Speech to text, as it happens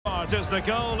result is the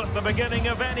goal at the beginning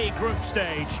of any group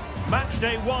stage. Match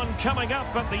day 1 coming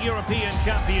up at the European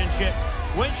Championship.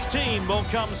 Which team will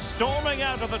come storming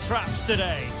out of the traps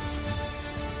today?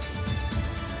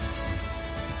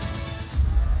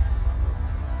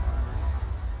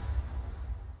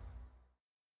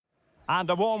 And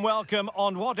a warm welcome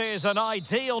on what is an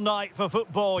ideal night for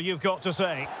football, you've got to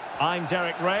say. I'm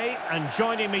Derek Ray, and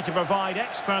joining me to provide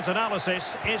expert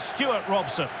analysis is Stuart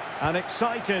Robson. And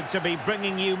excited to be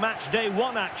bringing you match day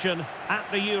 1 action at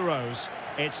the Euros.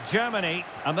 It's Germany,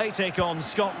 and they take on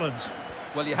Scotland.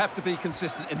 Well, you have to be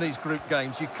consistent in these group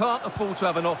games. You can't afford to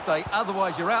have an off day,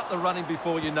 otherwise you're out the running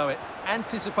before you know it.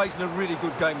 Anticipating a really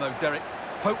good game, though, Derek.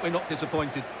 Hope we're not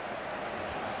disappointed.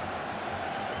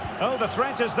 Oh, the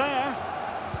threat is there.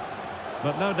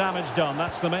 But no damage done,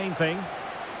 that's the main thing.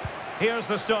 Here's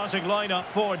the starting lineup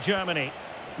for Germany.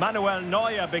 Manuel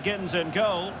Neuer begins in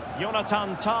goal.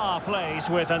 Jonathan Tah plays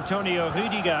with Antonio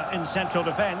Rüdiger in central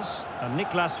defence. And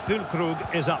Niklas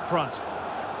Füllkrug is up front.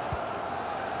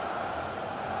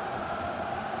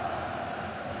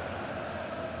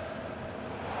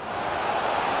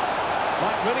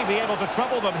 Might really be able to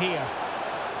trouble them here.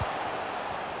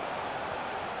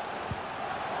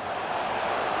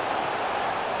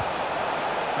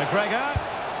 McGregor,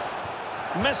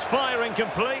 misfiring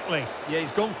completely. Yeah, he's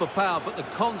gone for power, but the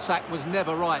contact was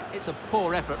never right. It's a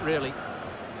poor effort, really.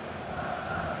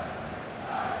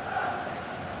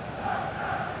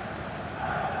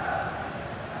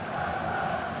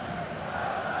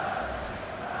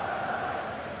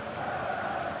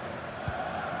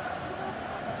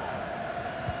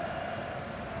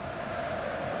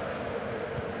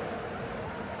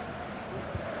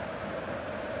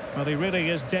 Well, he really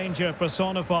is danger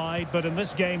personified, but in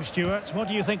this game, Stuart, what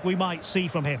do you think we might see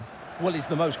from him? Well, he's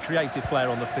the most creative player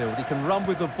on the field. He can run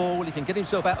with the ball, he can get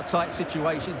himself out of tight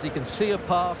situations, he can see a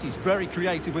pass, he's very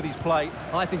creative with his play.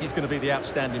 I think he's going to be the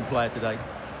outstanding player today.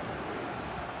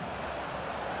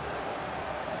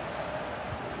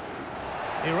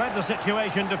 He read the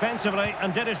situation defensively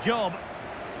and did his job.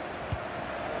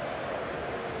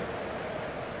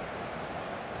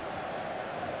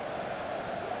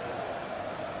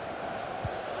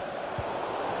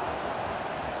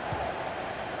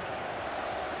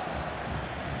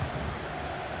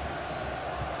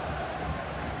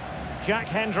 Jack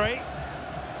Hendry.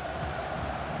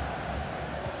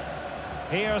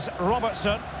 Here's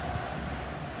Robertson.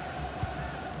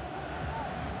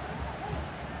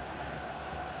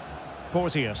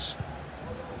 Porteous.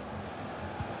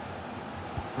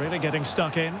 Really getting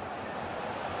stuck in.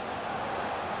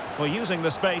 Well, using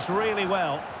the space really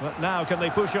well, but now can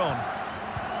they push on?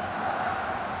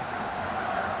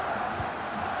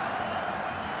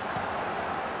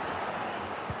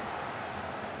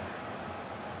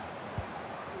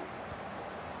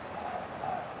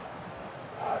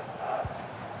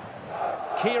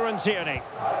 Kieran Tierney.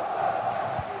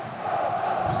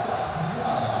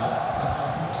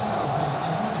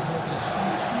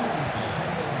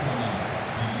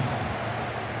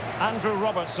 Andrew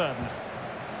Robertson.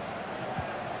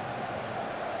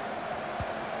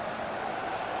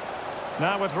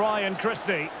 Now with Ryan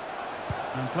Christie.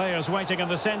 And players waiting in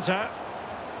the centre.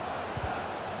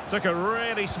 Took a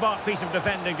really smart piece of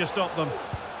defending to stop them.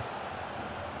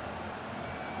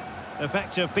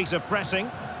 Effective piece of pressing.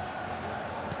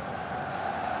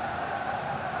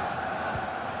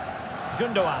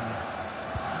 Gundogan.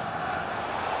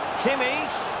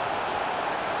 Kimmich.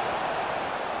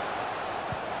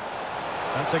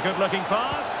 That's a good-looking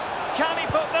pass. Can he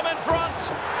put them in front?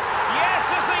 Yes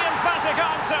is the emphatic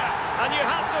answer. And you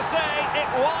have to say it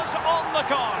was on the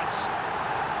cards.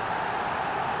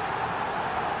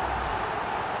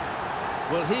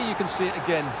 Well, here you can see it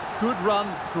again. Good run,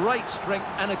 great strength,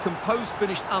 and a composed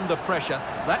finish under pressure.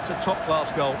 That's a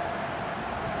top-class goal.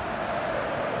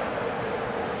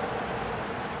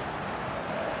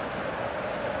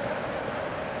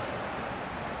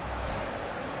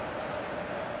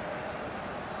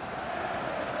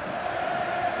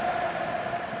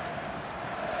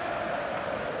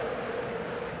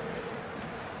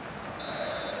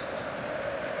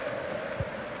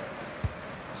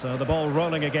 So the ball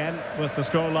rolling again with the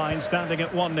scoreline standing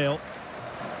at 1-0.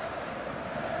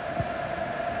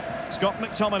 Scott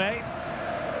McTominay.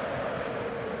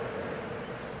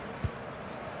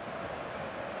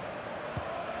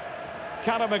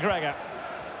 Conor McGregor.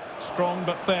 Strong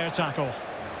but fair tackle.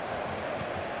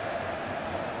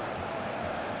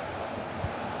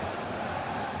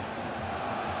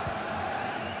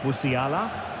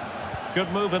 Musiala.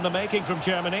 Good move in the making from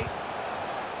Germany.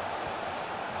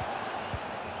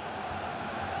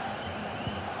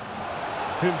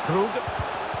 Füllkrug.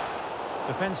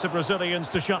 Defensive Brazilians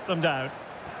to shut them down.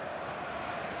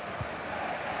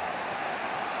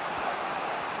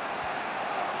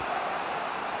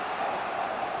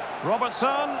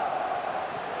 Robertson.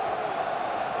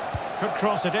 Could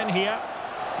cross it in here.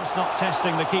 Just not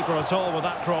testing the keeper at all with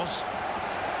that cross.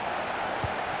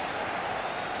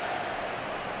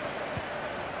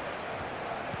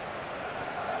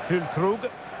 Füllkrug.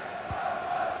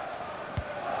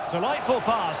 Delightful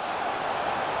pass.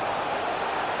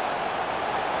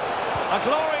 A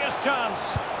glorious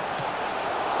chance.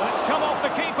 But it's come off the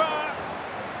keeper.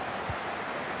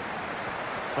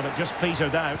 But it just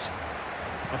petered out.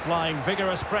 Applying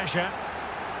vigorous pressure.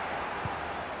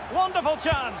 Wonderful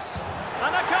chance.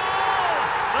 And a goal!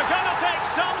 They're going to take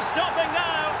some stopping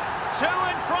now. 2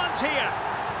 in front here.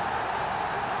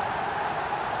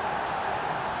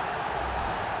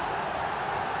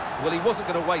 Well, he wasn't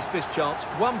going to waste this chance.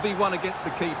 1v1 against the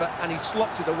keeper, and he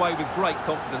slots it away with great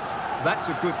confidence. That's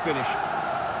a good finish.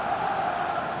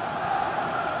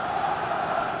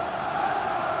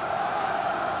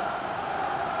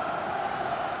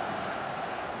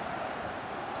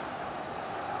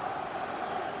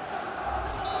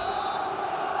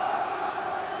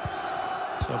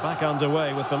 So back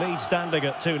underway with the lead standing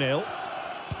at 2-0.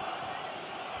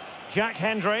 Jack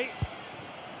Hendry.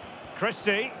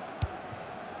 Christie.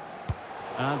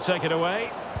 And take it away.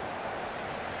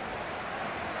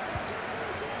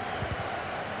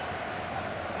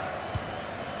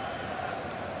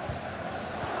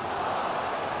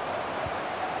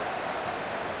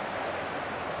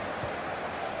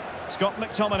 Scott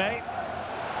McTominay.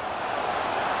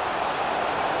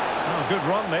 Oh, good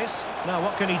run this. Now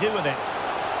what can he do with it?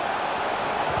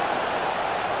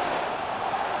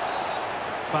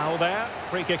 Foul there.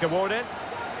 Free kick awarded.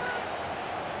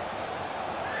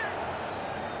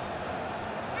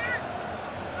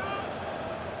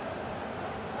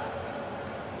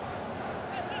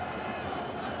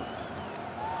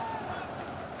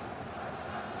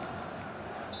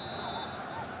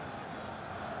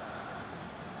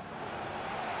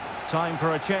 Time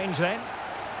for a change then.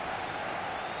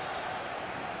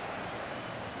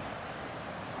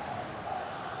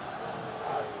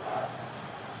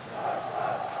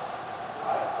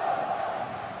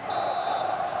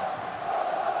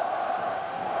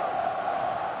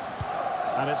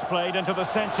 And it's played into the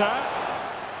centre.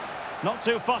 Not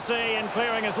too fussy in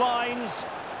clearing his lines.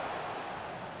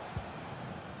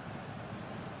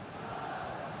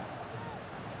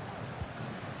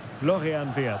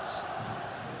 Florian Wirtz.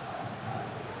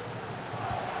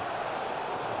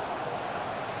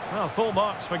 Well, full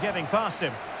marks for getting past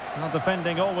him. Well,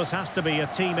 defending always has to be a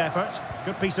team effort.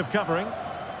 Good piece of covering.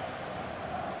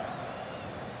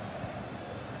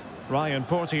 Ryan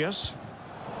Porteous.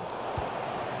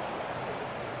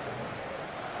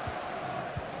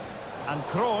 And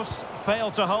Kroos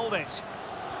failed to hold it.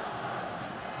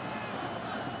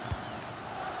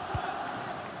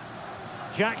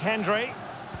 Jack Hendry.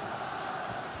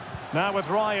 Now with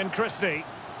Ryan Christie.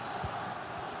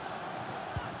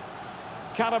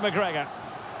 Callum McGregor.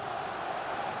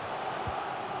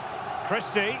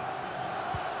 Christie.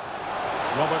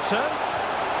 Robertson.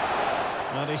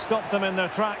 And he stopped them in their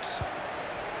tracks.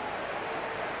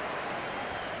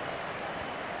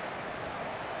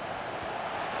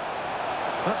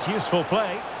 That's useful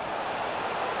play.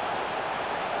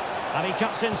 And he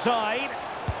cuts inside.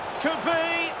 Could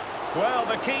be. Well,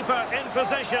 the keeper in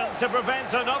position to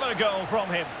prevent another goal from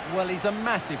him. Well, he's a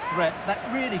massive threat. That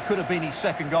really could have been his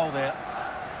second goal there.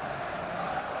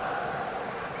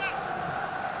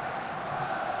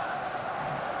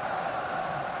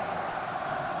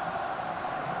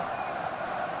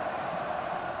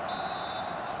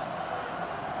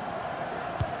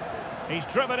 He's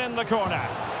driven in the corner.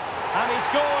 And he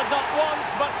scored not once,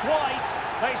 but twice.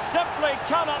 They simply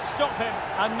cannot stop him.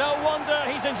 And no wonder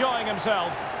he's enjoying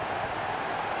himself.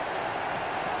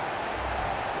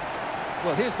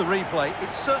 Well, here's the replay.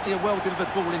 It's certainly a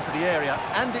well-delivered ball into the area,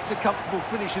 and it's a comfortable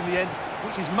finish in the end,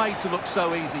 which is made to look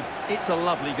so easy. It's a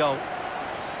lovely goal.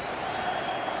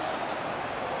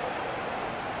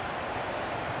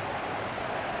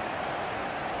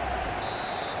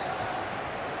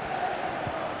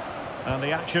 And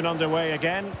the action underway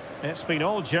again. It's been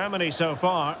all Germany so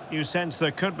far. You sense there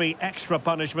could be extra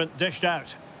punishment dished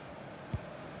out.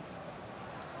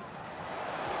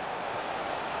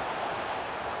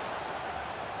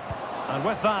 And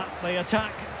with that, the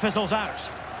attack fizzles out.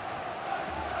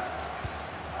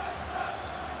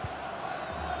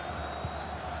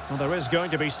 Well, there is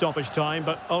going to be stoppage time,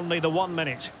 but only the 1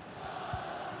 minute.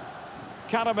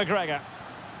 Callum McGregor.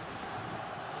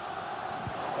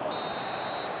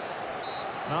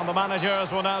 And the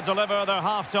managers will now deliver their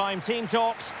half-time team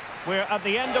talks. We're at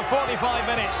the end of 45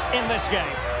 minutes in this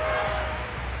game.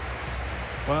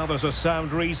 Well, there's a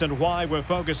sound reason why we're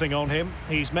focusing on him.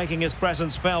 He's making his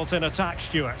presence felt in attack,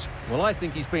 Stuart. Well, I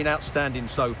think he's been outstanding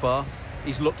so far.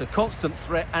 He's looked a constant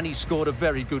threat and he's scored a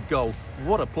very good goal.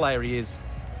 What a player he is.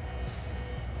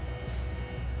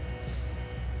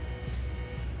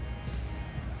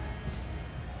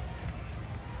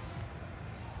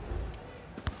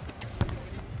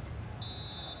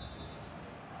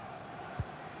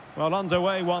 Well,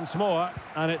 underway once more,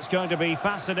 and it's going to be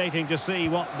fascinating to see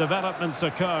what developments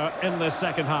occur in this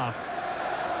second half.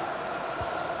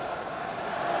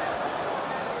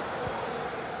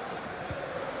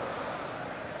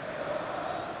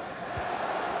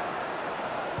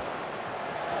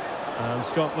 And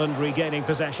Scotland regaining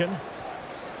possession.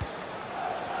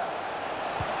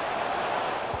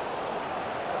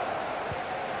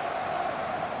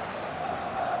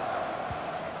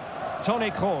 Toni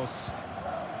Kroos.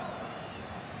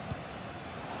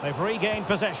 They've regained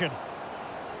possession.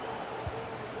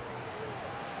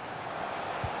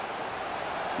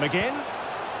 McGinn.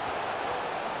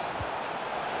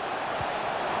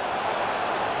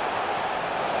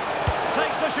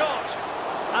 Takes the shot.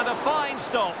 And a fine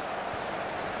stop.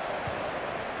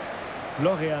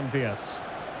 Florian Wirtz.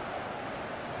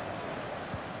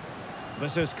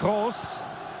 This is Kroos.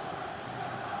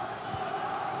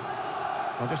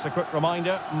 Well, just a quick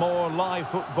reminder, more live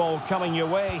football coming your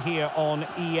way here on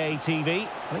EA TV.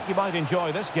 I think you might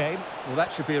enjoy this game. Well,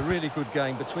 that should be a really good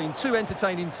game between two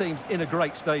entertaining teams in a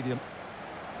great stadium.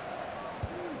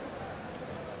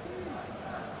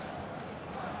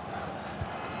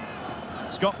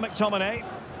 Scott McTominay.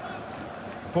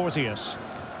 Porteous.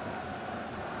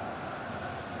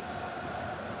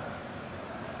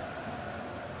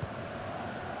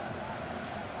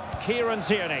 Kieran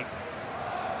Tierney.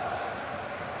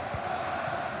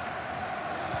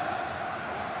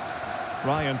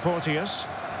 Ryan Porteous.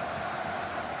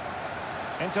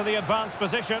 Into the advanced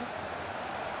position.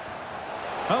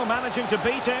 Oh, managing to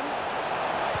beat him.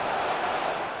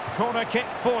 Corner kick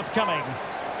forthcoming.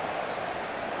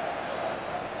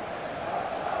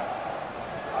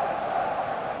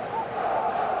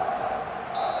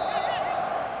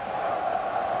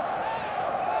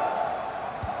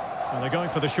 And they're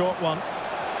going for the short one.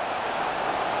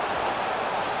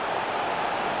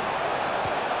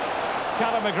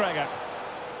 Callum McGregor.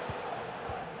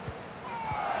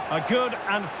 A good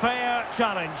and fair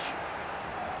challenge.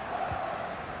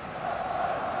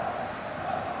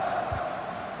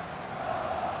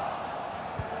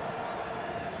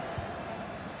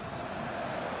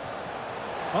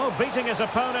 Oh, beating his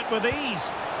opponent with ease.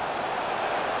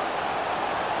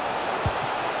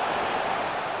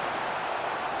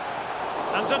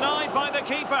 And denied by the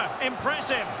keeper.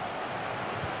 Impressive.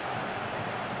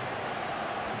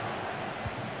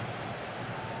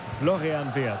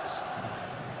 Florian Wirtz.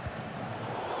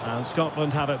 And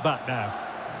Scotland have it back now.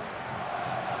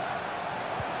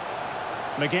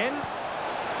 McGinn.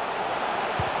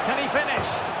 Can he finish?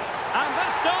 And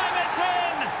this time it's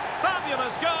in!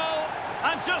 Fabulous goal!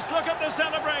 And just look at the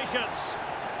celebrations.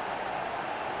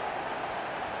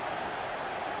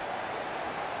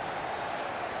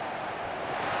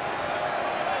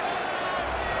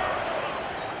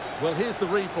 Well, here's the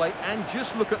replay, and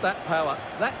just look at that power.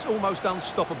 That's almost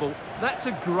unstoppable. That's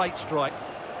a great strike.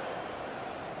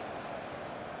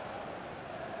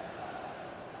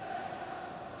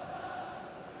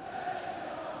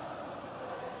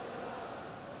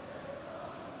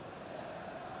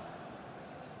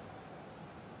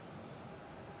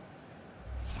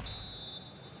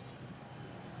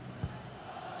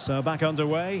 So back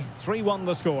underway, 3-1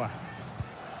 the score.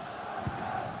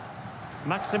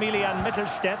 Maximilian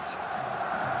Mittelstädt.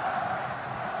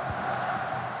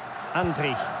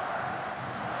 Andrich.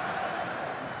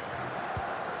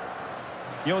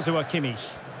 Joshua Kimmich.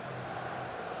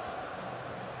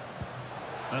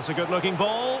 That's a good-looking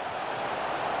ball.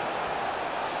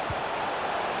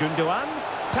 Gundogan.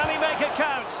 Can he make it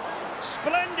count?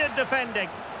 Splendid defending.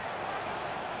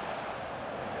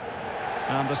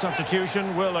 And the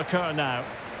substitution will occur now.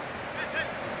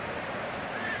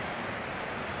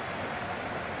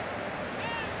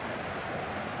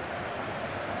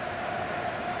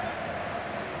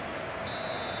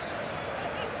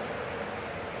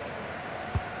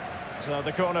 So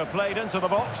the corner played into the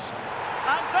box.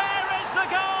 And there is the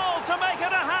goal to make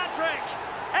it a hat-trick.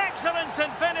 Excellence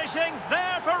in finishing,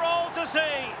 there for all to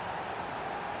see.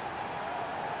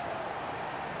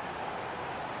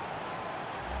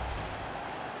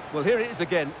 Well, here it is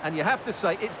again, and you have to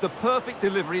say it's the perfect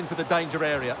delivery into the danger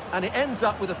area, and it ends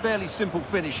up with a fairly simple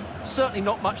finish. Certainly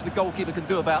not much the goalkeeper can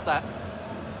do about that.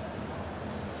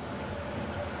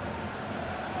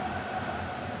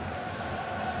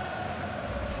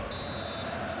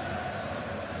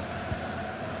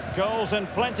 Goals in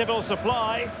plentiful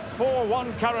supply.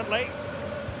 4-1 currently.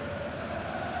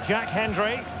 Jack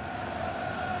Hendry.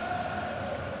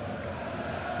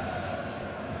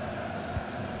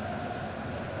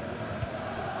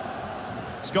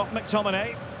 Scott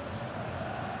McTominay.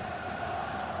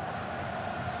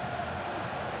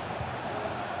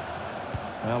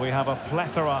 Well, we have a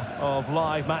plethora of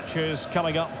live matches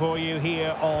coming up for you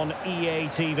here on EA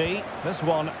TV. This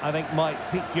one, I think, might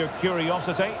pique your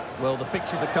curiosity. Well, the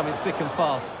fixtures are coming thick and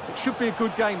fast. It should be a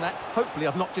good game, that. Hopefully,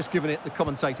 I've not just given it the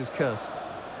commentator's curse.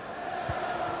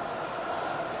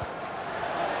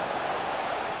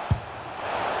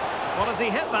 Well, as he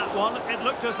hit that one, it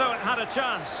looked as though it had a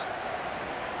chance.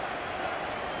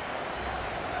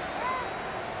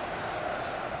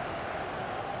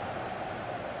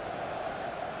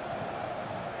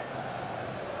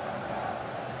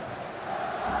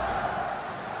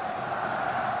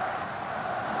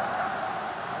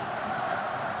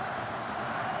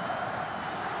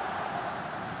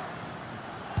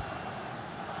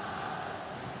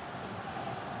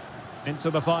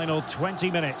 Into the final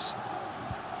 20 minutes.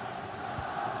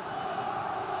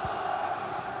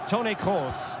 Toni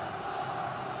Kroos.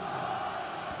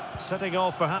 Setting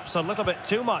off perhaps a little bit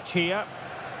too much here.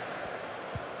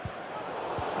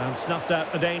 And snuffed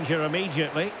out the danger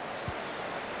immediately.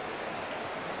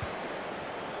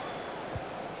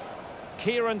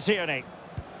 Kieran Tierney.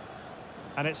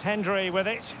 And it's Hendry with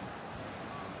it.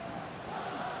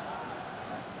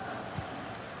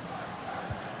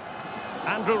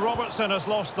 Andrew Robertson has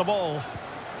lost the ball.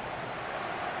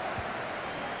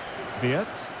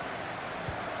 Wirtz.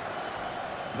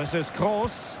 This is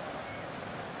Kroos.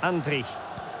 Andri.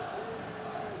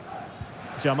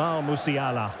 Jamal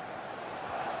Musiala.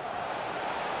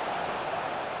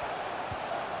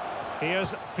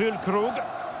 Here's Füllkrug.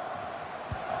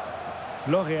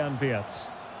 Florian Wirtz.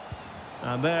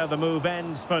 And there the move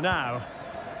ends for now.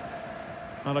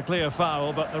 Not a clear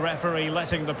foul, but the referee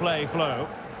letting the play flow.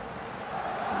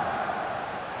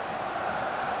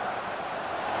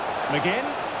 McGinn.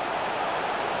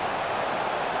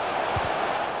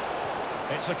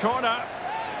 It's a corner.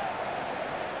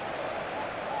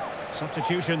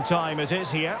 Substitution time it is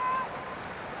here.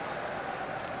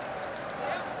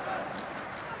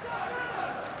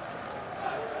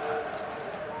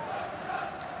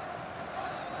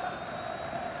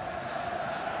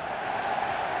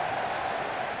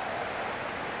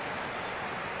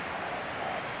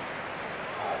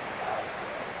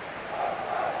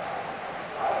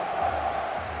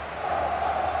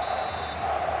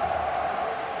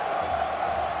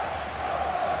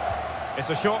 It's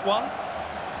a short one.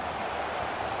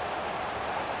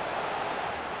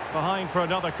 Behind for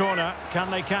another corner. Can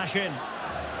they cash in?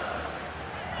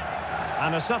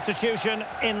 And a substitution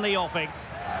in the offing.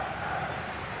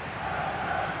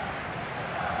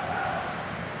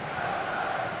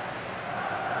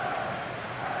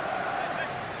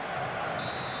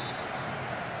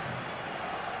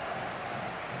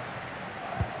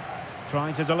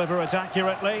 Trying to deliver it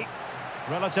accurately.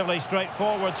 Relatively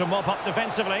straightforward to mop up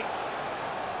defensively.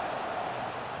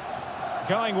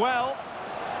 Going well.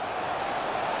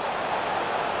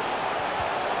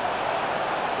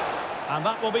 And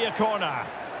that will be a corner.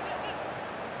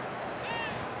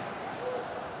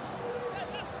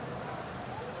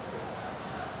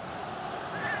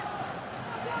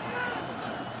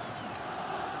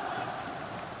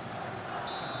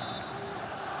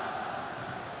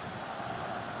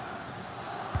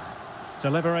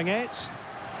 Delivering it.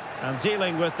 And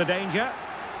dealing with the danger.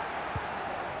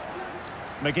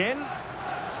 McGinn.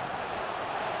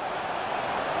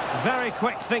 Very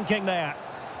quick thinking there.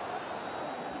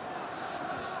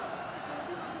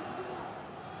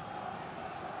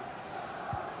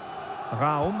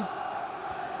 Raum.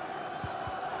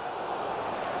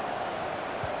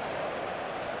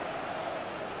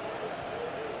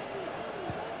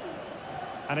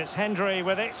 And it's Hendry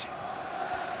with it.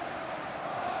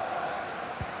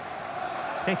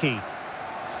 Hickey.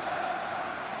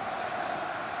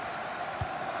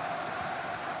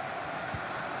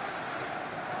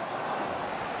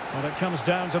 Well, it comes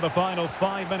down to the final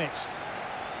 5 minutes.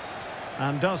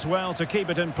 And does well to keep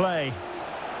it in play.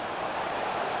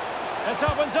 It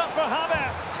opens up for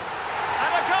Havertz.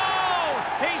 And a goal!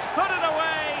 He's put it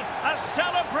away. A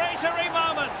celebratory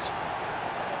moment.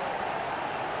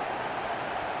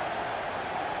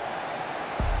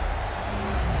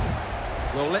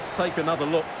 Well, let's take another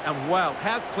look. And wow,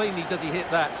 how cleanly does he hit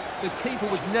that? The keeper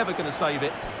was never going to save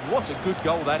it. What a good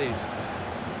goal that is.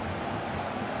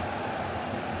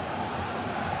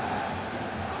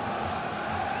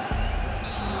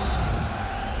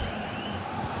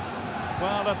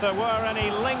 Well, if there were any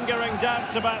lingering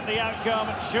doubts about the outcome,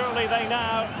 surely they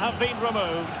now have been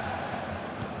removed.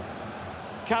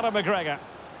 McGregor.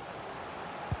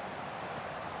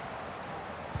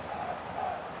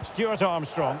 Stuart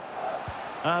Armstrong.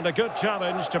 And a good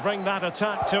challenge to bring that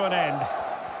attack to an end.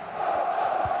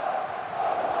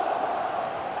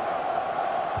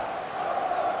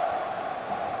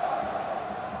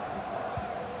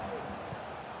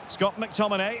 Scott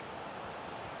McTominay.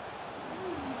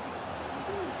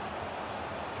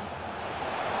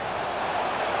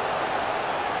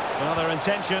 Well, their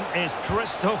intention is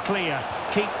crystal clear.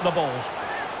 Keep the ball.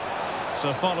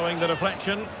 So following the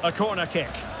deflection, a corner kick.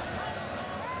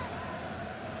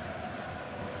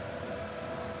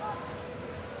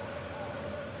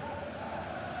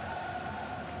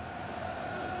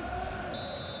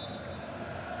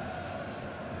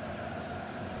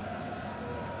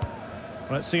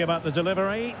 Let's see about the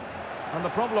delivery. And the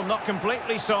problem not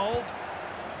completely solved.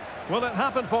 Will it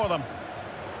happen for them?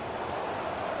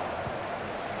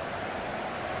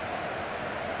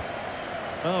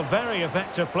 Oh, very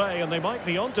effective play, and they might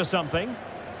be onto something.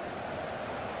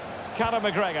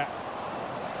 McGregor.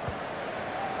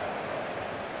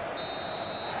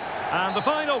 And the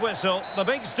final whistle, the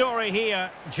big story here,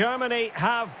 Germany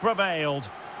have prevailed.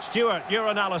 Stuart, your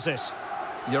analysis.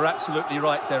 You're absolutely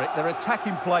right, Derek. Their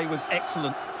attacking play was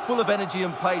excellent, full of energy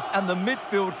and pace, and the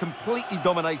midfield completely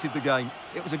dominated the game.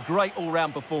 It was a great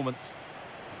all-round performance.